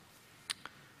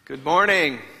Good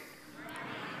morning.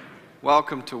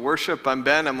 Welcome to worship. I'm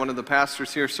Ben. I'm one of the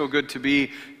pastors here. So good to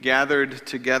be gathered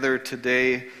together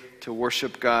today to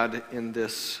worship God in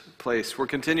this place. We're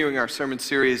continuing our sermon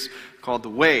series called The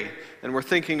Way, and we're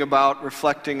thinking about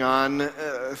reflecting on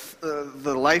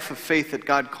the life of faith that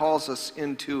God calls us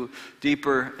into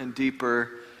deeper and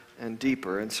deeper and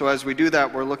deeper. And so as we do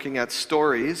that, we're looking at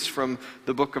stories from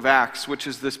the book of Acts, which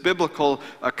is this biblical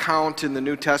account in the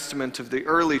New Testament of the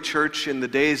early church in the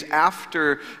days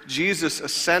after Jesus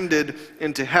ascended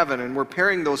into heaven. And we're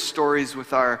pairing those stories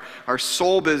with our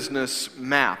soul business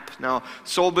map. Now,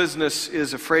 soul business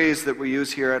is a phrase that we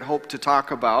use here at Hope to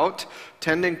talk about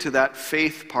tending to that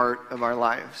faith part of our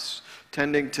lives.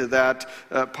 Tending to that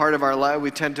part of our life.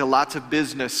 We tend to lots of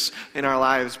business in our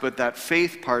lives, but that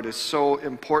faith part is so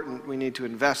important. We need to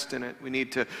invest in it. We need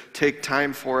to take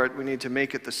time for it. We need to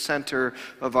make it the center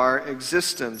of our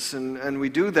existence. And we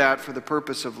do that for the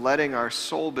purpose of letting our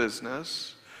soul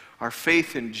business, our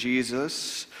faith in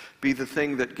Jesus, be the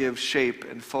thing that gives shape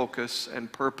and focus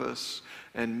and purpose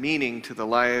and meaning to the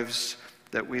lives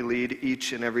that we lead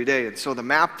each and every day. And so the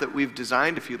map that we've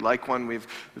designed, if you'd like one, we've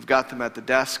got them at the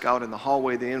desk out in the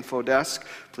hallway, the info desk.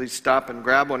 Please stop and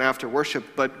grab one after worship.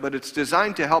 But it's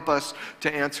designed to help us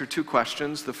to answer two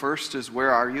questions. The first is,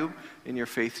 where are you in your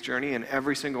faith journey? And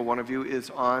every single one of you is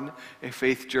on a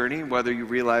faith journey, whether you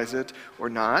realize it or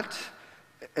not.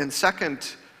 And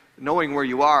second, knowing where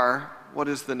you are, what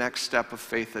is the next step of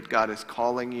faith that God is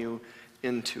calling you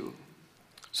into?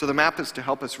 So the map is to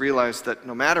help us realize that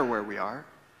no matter where we are,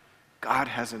 God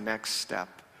has a next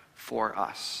step for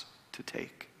us to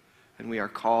take. And we are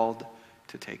called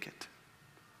to take it.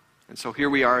 And so here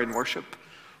we are in worship.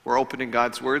 We're opening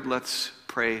God's Word. Let's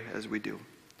pray as we do.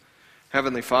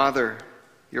 Heavenly Father,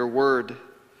 your Word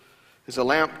is a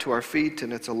lamp to our feet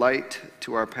and it's a light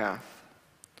to our path.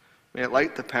 May it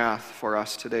light the path for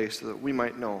us today so that we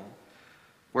might know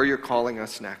where you're calling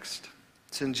us next.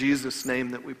 It's in Jesus' name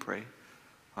that we pray.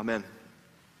 Amen.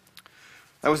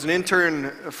 I was an intern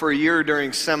for a year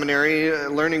during seminary,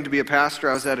 learning to be a pastor.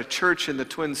 I was at a church in the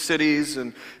Twin Cities,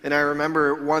 and I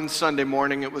remember one Sunday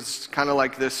morning, it was kind of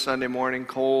like this Sunday morning,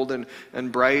 cold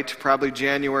and bright, probably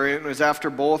January. It was after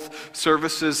both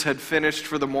services had finished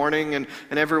for the morning, and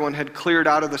everyone had cleared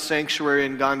out of the sanctuary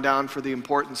and gone down for the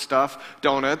important stuff,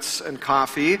 donuts and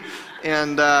coffee.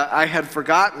 And I had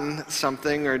forgotten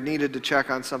something or needed to check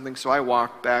on something, so I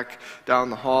walked back down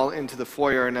the hall into the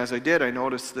foyer, and as I did, I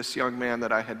noticed this young man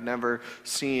that I had never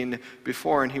seen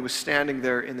before, and he was standing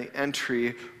there in the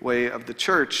entryway of the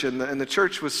church. And the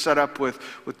church was set up with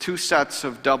two sets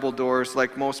of double doors,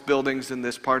 like most buildings in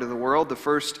this part of the world. The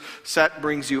first set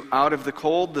brings you out of the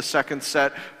cold, the second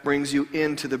set brings you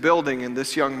into the building, and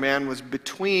this young man was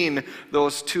between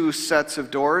those two sets of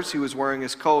doors. He was wearing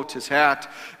his coat, his hat,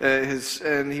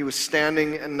 and he was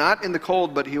standing, not in the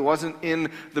cold, but he wasn't in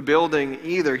the building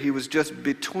either. He was just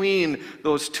between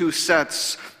those two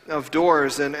sets of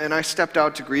doors, and I stepped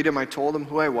out to greet him. I told him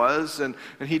who I was, and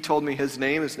he told me his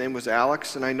name. His name was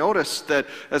Alex, and I noticed that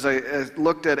as I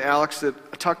looked at Alex,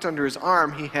 that tucked under his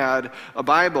arm, he had a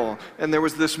Bible, and there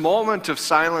was this moment of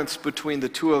silence between the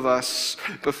two of us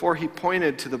before he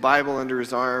pointed to the Bible under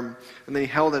his arm, and then he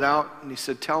held it out, and he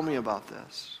said, "Tell me about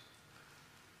this.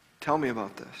 Tell me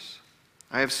about this.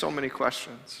 I have so many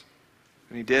questions."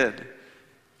 And he did.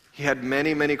 He had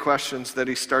many, many questions that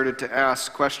he started to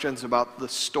ask, questions about the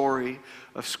story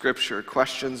of Scripture,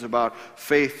 questions about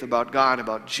faith, about God,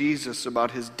 about Jesus,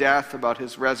 about his death, about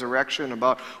his resurrection,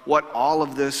 about what all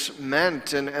of this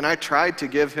meant. And I tried to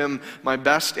give him my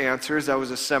best answers. I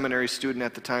was a seminary student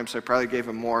at the time, so I probably gave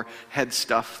him more head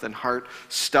stuff than heart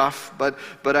stuff. But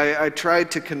I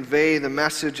tried to convey the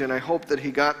message, and I hope that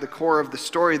he got the core of the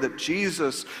story, that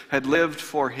Jesus had lived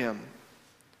for him.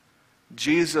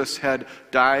 Jesus had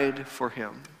died for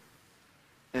him,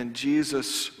 and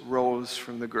Jesus rose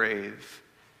from the grave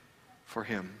for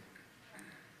him.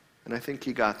 And I think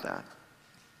he got that,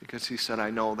 because he said, "I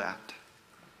know that.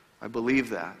 I believe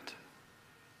that.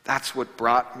 That's what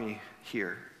brought me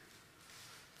here."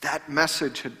 That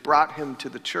message had brought him to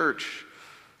the church,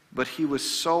 but he was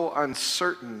so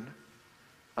uncertain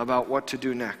about what to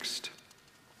do next.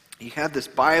 He had this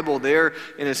Bible there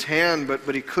in his hand,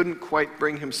 but he couldn't quite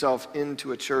bring himself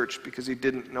into a church because he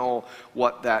didn't know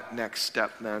what that next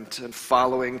step meant. And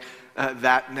following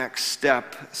that next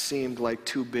step seemed like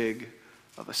too big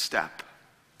of a step.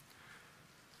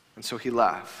 And so he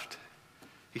left.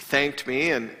 He thanked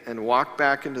me and walked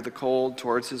back into the cold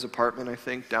towards his apartment, I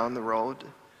think, down the road.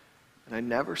 And I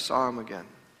never saw him again.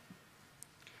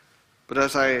 But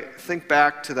as I think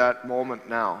back to that moment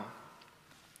now,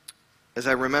 As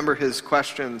I remember his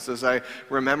questions, as I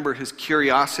remember his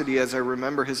curiosity, as I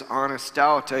remember his honest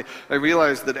doubt, I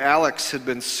realized that Alex had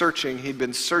been searching. He'd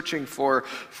been searching for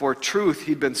truth.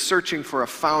 He'd been searching for a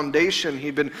foundation.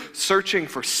 He'd been searching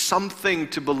for something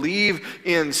to believe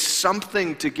in,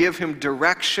 something to give him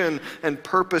direction and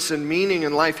purpose and meaning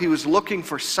in life. He was looking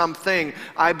for something,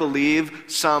 I believe,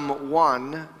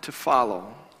 someone to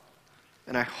follow.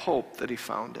 And I hope that he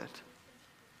found it.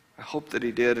 I hope that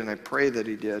he did, and I pray that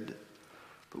he did.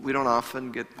 But we don't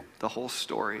often get the whole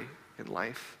story in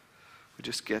life. We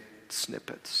just get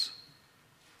snippets.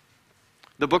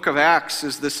 The book of Acts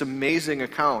is this amazing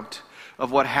account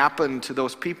of what happened to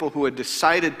those people who had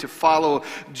decided to follow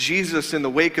Jesus in the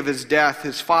wake of his death.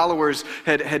 His followers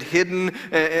had hidden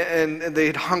and they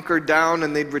had hunkered down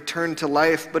and they'd returned to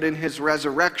life. But in his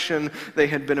resurrection, they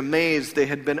had been amazed. They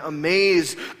had been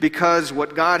amazed because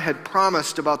what God had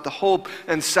promised about the hope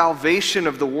and salvation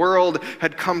of the world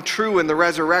had come true in the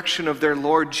resurrection of their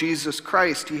Lord Jesus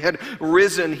Christ. He had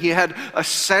risen. He had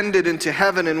ascended into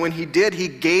heaven. And when he did, he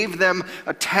gave them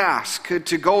a task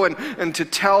to go and to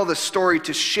tell the story,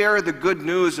 to share the good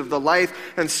news of the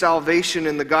life and salvation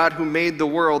in the God who made the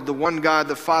world, the one God,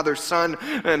 the Father, Son,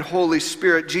 and Holy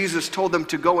Spirit. Jesus told them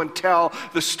to go and tell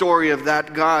the story of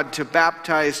that God, to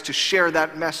baptize, to share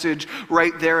that message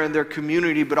right there in their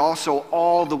community, but also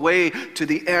all the way to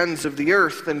the ends of the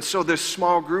earth. And so this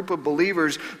small group of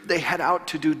believers, they head out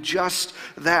to do just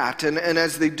that. And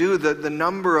as they do, the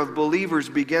number of believers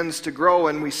begins to grow,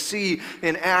 and we see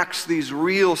in Acts these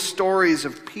real stories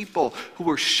of people who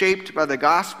were shaped by the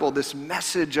gospel, this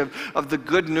message of the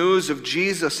good news of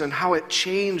Jesus and how it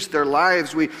changed their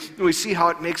lives. We see how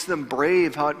it makes them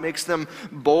brave, how it makes them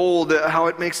bold, how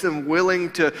it makes them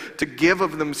willing to give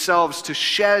of themselves, to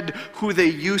shed who they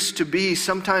used to be,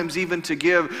 sometimes even to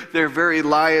give their very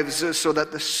lives so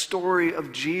that the story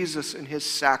of Jesus and his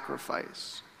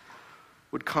sacrifice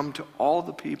would come to all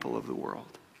the people of the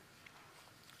world.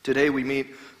 Today we meet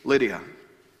Lydia.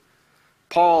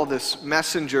 Paul, this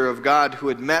messenger of God who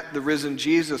had met the risen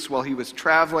Jesus while he was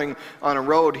traveling on a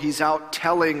road, he's out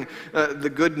telling the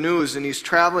good news, and he's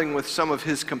traveling with some of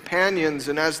his companions,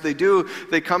 and as they do,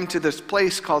 they come to this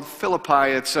place called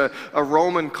Philippi. It's a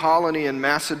Roman colony in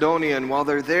Macedonia, and while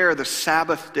they're there, the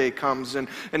Sabbath day comes, and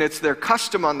it's their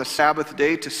custom on the Sabbath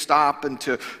day to stop and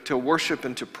to worship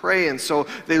and to pray, and so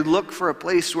they look for a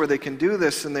place where they can do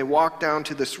this, and they walk down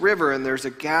to this river, and there's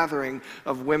a gathering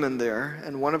of women there,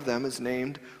 and one of them is named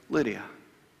Lydia.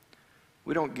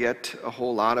 We don't get a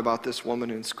whole lot about this woman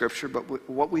in Scripture, but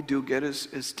what we do get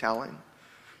is telling.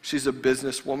 She's a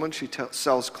businesswoman. She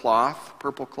sells cloth,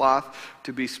 purple cloth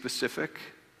to be specific.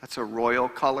 That's a royal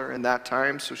color in that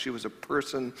time, so she was a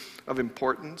person of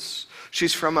importance.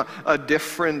 She's from a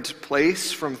different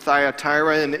place, from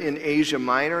Thyatira in Asia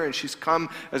Minor, and she's come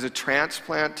as a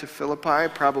transplant to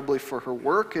Philippi, probably for her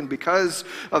work, and because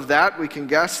of that, we can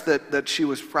guess that she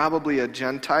was probably a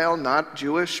Gentile, not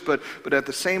Jewish, but at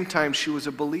the same time, she was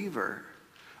a believer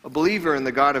in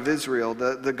the God of Israel,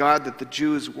 the God that the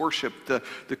Jews worshiped,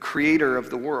 the creator of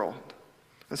the world.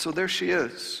 And so there she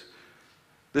is.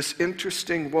 This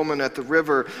interesting woman at the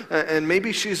river, and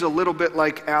maybe she's a little bit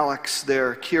like Alex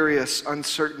there, curious,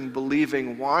 uncertain,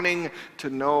 believing, wanting to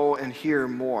know and hear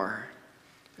more.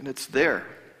 And it's there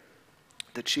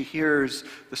that she hears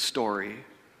the story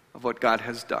of what God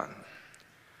has done.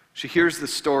 She hears the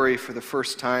story for the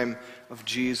first time of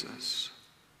Jesus.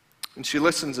 And she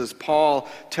listens as Paul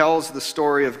tells the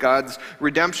story of God's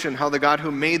redemption, how the God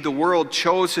who made the world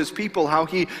chose his people, how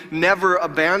he never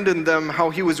abandoned them, how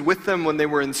he was with them when they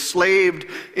were enslaved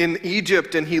in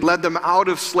Egypt, and he led them out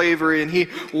of slavery, and he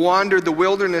wandered the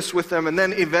wilderness with them, and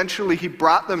then eventually he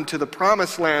brought them to the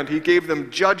promised land. He gave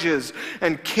them judges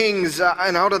and kings,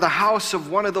 and out of the house of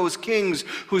one of those kings,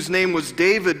 whose name was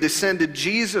David, descended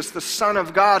Jesus, the Son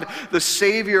of God, the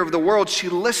Savior of the world. She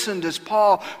listened as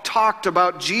Paul talked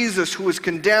about Jesus, who was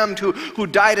condemned, who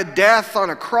died a death on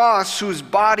a cross, whose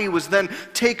body was then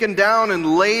taken down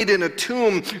and laid in a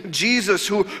tomb. Jesus,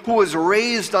 who was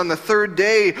raised on the third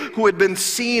day, who had been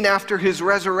seen after his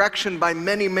resurrection by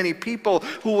many, many people,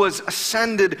 who was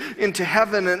ascended into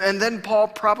heaven. And then Paul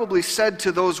probably said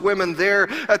to those women there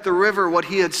at the river what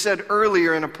he had said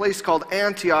earlier in a place called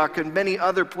Antioch and many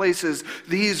other places,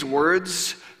 these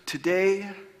words, "Today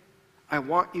I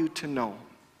want you to know.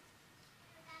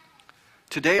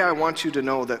 Today I want you to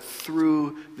know that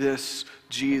through this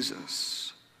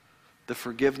Jesus, the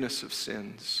forgiveness of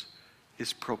sins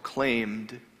is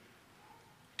proclaimed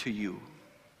to you."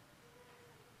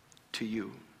 To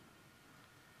you.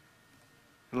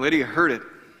 And Lydia heard it.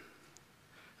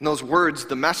 And those words,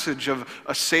 the message of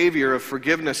a Savior, of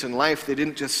forgiveness and life, they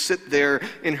didn't just sit there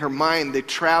in her mind. They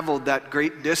traveled that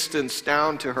great distance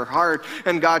down to her heart.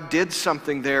 And God did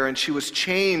something there, and she was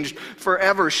changed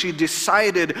forever. She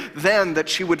decided then that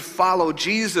she would follow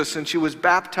Jesus, and she was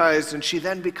baptized, and she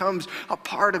then becomes a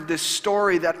part of this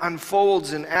story that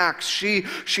unfolds in Acts. She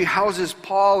houses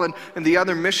Paul and the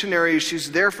other missionaries.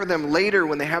 She's there for them later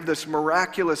when they have this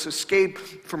miraculous escape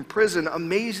from prison.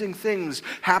 Amazing things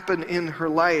happen in her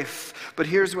life. But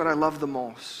here's what I love the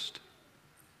most.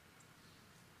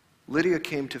 Lydia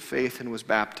came to faith and was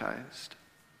baptized.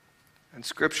 And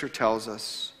Scripture tells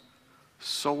us,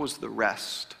 so was the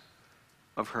rest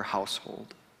of her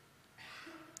household.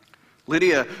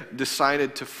 Lydia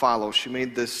decided to follow. She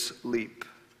made this leap.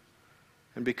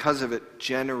 And because of it,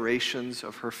 generations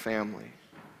of her family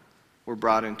were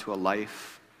brought into a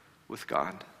life with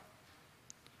God.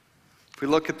 If we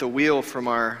look at the wheel from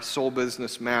our soul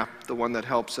business map, the one that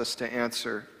helps us to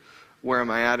answer where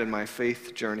am I at in my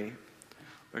faith journey,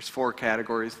 there's 4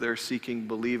 categories there: seeking,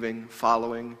 believing,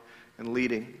 following, and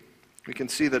leading. We can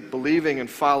see that believing and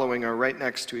following are right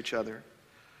next to each other.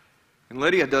 And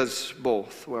Lydia does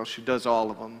both. Well, she does all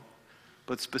of them,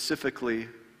 but specifically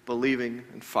believing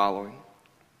and following.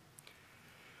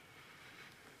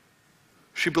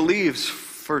 She believes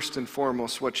first and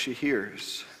foremost what she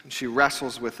hears. And she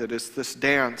wrestles with it. It's this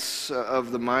dance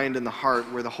of the mind and the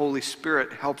heart where the Holy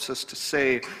Spirit helps us to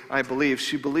say, I believe.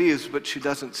 She believes, but she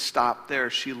doesn't stop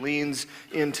there. She leans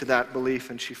into that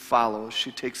belief and she follows. She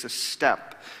takes a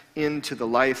step into the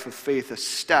life of faith, a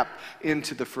step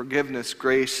into the forgiveness,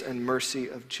 grace, and mercy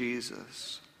of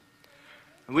Jesus.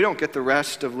 And we don't get the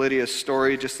rest of Lydia's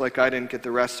story, just like I didn't get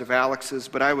the rest of Alex's,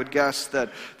 but I would guess that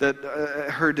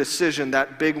her decision,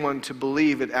 that big one to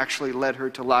believe, it actually led her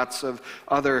to lots of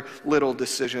other little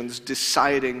decisions,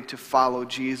 deciding to follow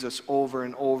Jesus over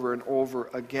and over and over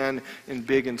again in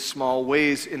big and small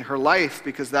ways in her life,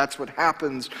 because that's what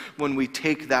happens when we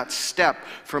take that step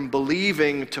from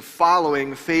believing to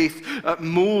following. Faith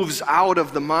moves out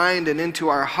of the mind and into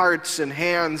our hearts and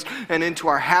hands and into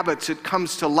our habits. It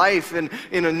comes to life in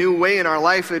a new way in our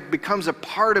life. It becomes a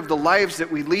part of the lives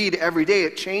that we lead every day.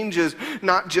 It changes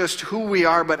not just who we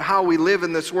are, but how we live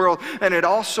in this world. And it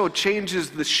also changes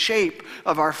the shape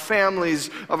of our families,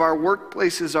 of our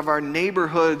workplaces, of our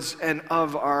neighborhoods, and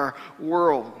of our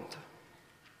world.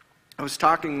 I was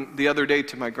talking the other day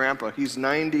to my grandpa. He's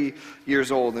 90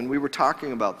 years old, and we were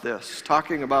talking about this,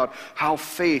 talking about how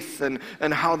faith and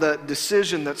how the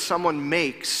decision that someone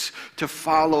makes to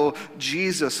follow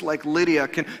Jesus, like Lydia,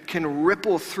 can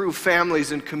ripple through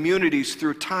families and communities,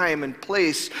 through time and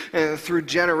place, and through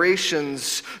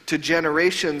generations to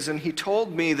generations. And he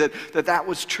told me that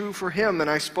was true for him, and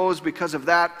I suppose because of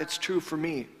that, it's true for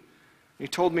me. He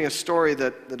told me a story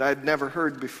that I'd never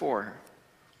heard before.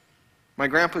 My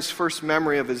grandpa's first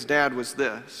memory of his dad was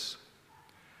this.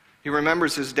 He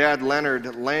remembers his dad,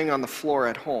 Leonard, laying on the floor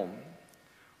at home,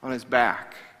 on his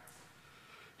back.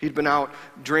 He'd been out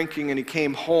drinking and he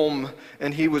came home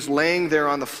and he was laying there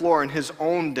on the floor, and his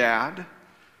own dad,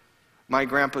 my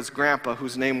grandpa's grandpa,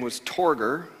 whose name was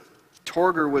Torger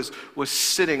was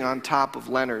sitting on top of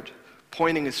Leonard,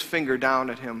 pointing his finger down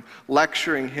at him,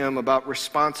 lecturing him about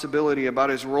responsibility, about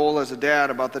his role as a dad,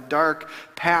 about the dark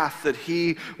path that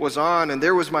he was on. And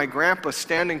there was my grandpa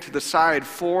standing to the side,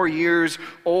 4 years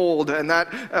old, and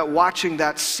watching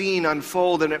that scene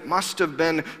unfold. And it must have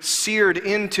been seared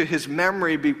into his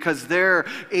memory, because there,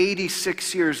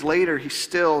 86 years later, he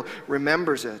still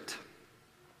remembers it.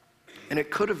 And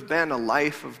it could have been a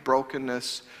life of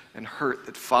brokenness and hurt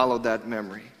that followed that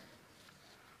memory.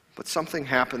 But something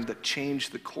happened that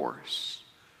changed the course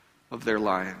of their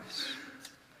lives.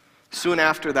 Soon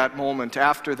after that moment,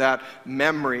 after that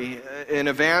memory, an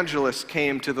evangelist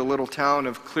came to the little town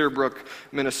of Clearbrook,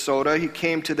 Minnesota. He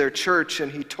came to their church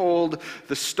and he told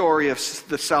the story of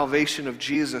the salvation of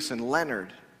Jesus, and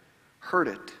Leonard heard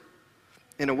it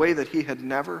in a way that he had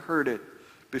never heard it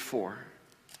before.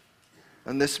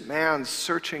 And this man,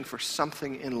 searching for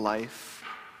something in life,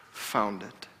 found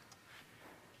it.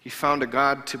 He found a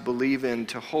God to believe in,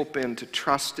 to hope in, to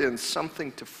trust in,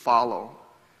 something to follow.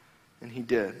 And he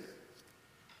did.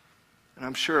 And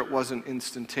I'm sure it wasn't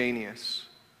instantaneous,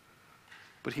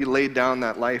 but he laid down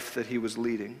that life that he was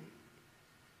leading.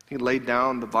 He laid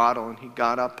down the bottle and he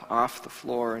got up off the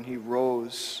floor and he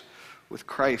rose with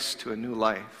Christ to a new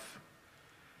life.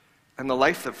 And the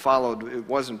life that followed, it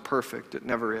wasn't perfect, it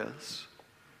never is.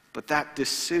 But that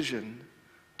decision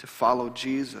to follow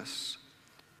Jesus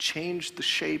changed the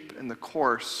shape and the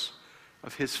course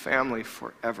of his family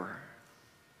forever.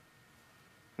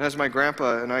 And as my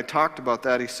grandpa and I talked about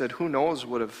that, he said, who knows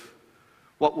what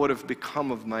what would have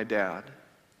become of my dad?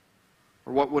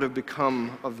 Or what would have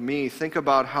become of me? Think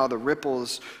about how the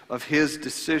ripples of his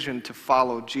decision to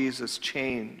follow Jesus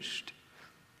changed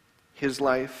his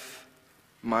life,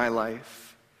 my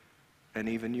life, and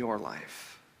even your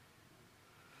life.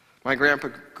 My grandpa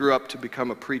grew up to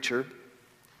become a preacher,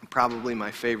 probably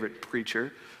my favorite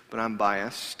preacher, but I'm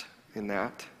biased in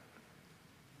that.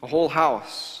 A whole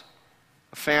house,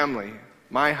 a family,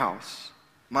 my house,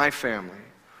 my family,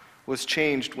 was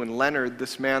changed when Leonard,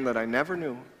 this man that I never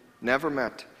knew, never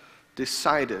met,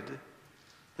 decided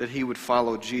that he would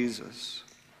follow Jesus.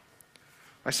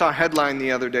 I saw a headline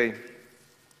the other day.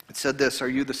 It said this: "Are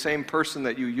you the same person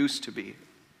that you used to be?"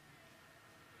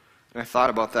 And I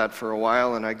thought about that for a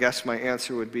while, and I guess my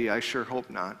answer would be, I sure hope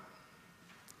not.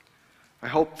 I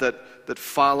hope that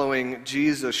following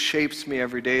Jesus shapes me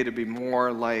every day to be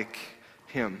more like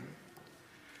him.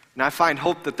 And I find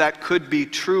hope that could be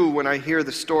true when I hear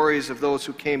the stories of those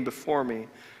who came before me,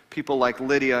 people like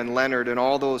Lydia and Leonard and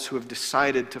all those who have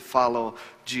decided to follow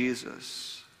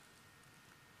Jesus.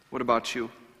 What about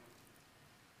you?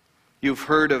 You've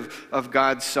heard of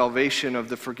God's salvation, of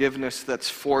the forgiveness that's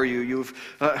for you. You've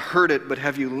heard it, but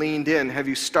have you leaned in? Have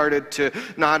you started to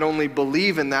not only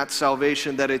believe in that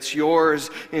salvation, that it's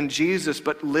yours in Jesus,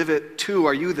 but live it too?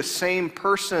 Are you the same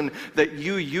person that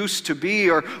you used to be,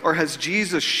 or has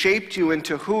Jesus shaped you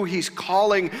into who he's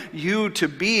calling you to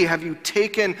be? Have you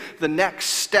taken the next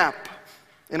step?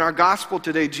 In our gospel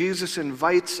today, Jesus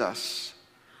invites us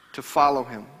to follow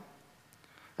him.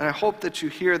 And I hope that you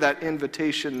hear that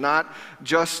invitation not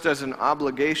just as an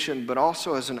obligation, but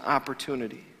also as an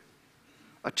opportunity,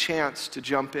 a chance to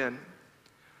jump in,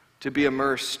 to be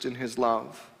immersed in his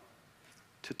love,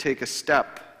 to take a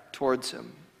step towards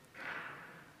him.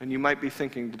 And you might be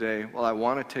thinking today, well, I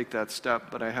want to take that step,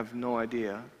 but I have no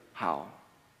idea how.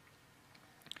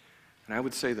 And I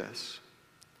would say this: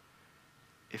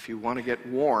 if you want to get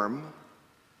warm,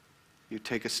 you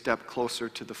take a step closer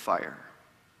to the fire.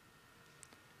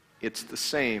 It's the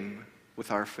same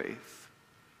with our faith.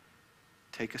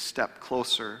 Take a step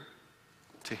closer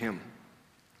to him.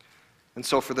 And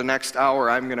so for the next hour,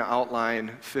 I'm going to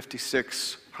outline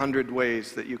 5,600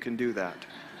 ways that you can do that.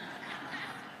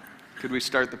 Could we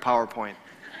start the PowerPoint?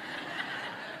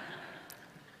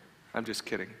 I'm just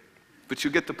kidding. But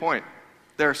you get the point.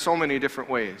 There are so many different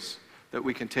ways that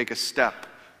we can take a step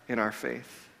in our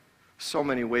faith. So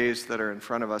many ways that are in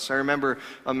front of us. I remember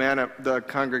a man at the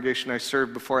congregation I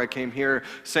served before I came here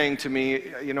saying to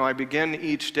me, I begin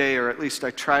each day, or at least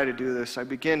I try to do this, I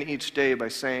begin each day by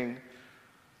saying,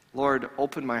 Lord,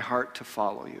 open my heart to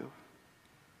follow you.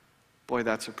 Boy,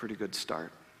 that's a pretty good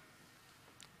start.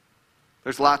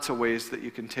 There's lots of ways that you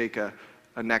can take a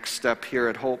next step here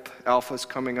at Hope. Alpha's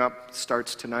coming up,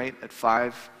 starts tonight at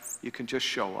 5. You can just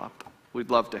show up.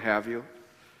 We'd love to have you.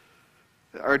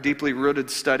 Our Deeply Rooted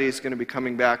study is going to be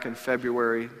coming back in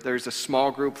February. There's a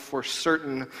small group for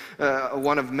certain,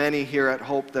 one of many here at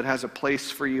Hope that has a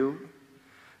place for you.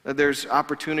 There's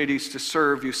opportunities to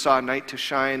serve. You saw Night to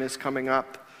Shine is coming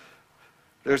up.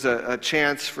 There's a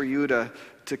chance for you to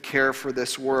care for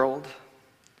this world.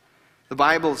 The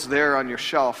Bible's there on your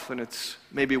shelf, and it's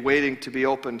maybe waiting to be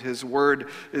opened. His word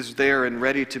is there and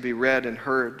ready to be read and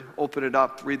heard. Open it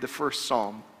up. Read the first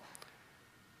Psalm.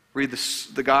 Read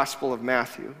the Gospel of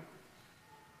Matthew.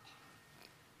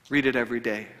 Read it every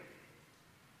day.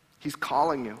 He's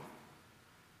calling you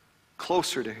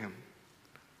closer to him,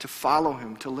 to follow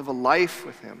him, to live a life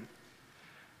with him.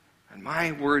 And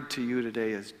my word to you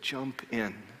today is jump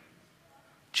in.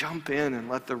 Jump in and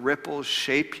let the ripples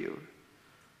shape you.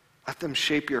 Let them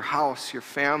shape your house, your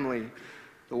family,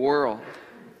 the world,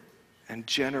 and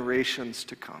generations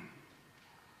to come.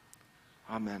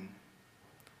 Amen.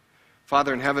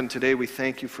 Father in heaven, today we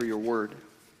thank you for your word.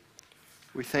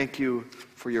 We thank you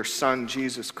for your Son,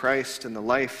 Jesus Christ, and the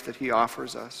life that he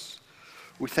offers us.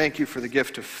 We thank you for the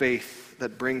gift of faith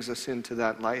that brings us into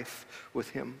that life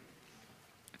with him.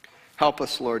 Help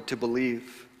us, Lord, to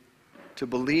believe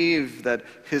that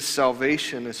his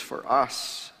salvation is for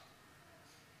us,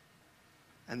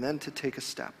 and then to take a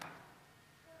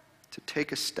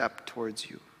step towards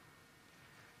you.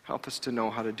 Help us to know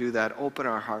how to do that. Open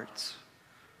our hearts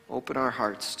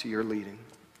to your leading.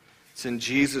 It's in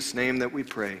Jesus' name that we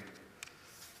pray.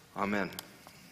 Amen.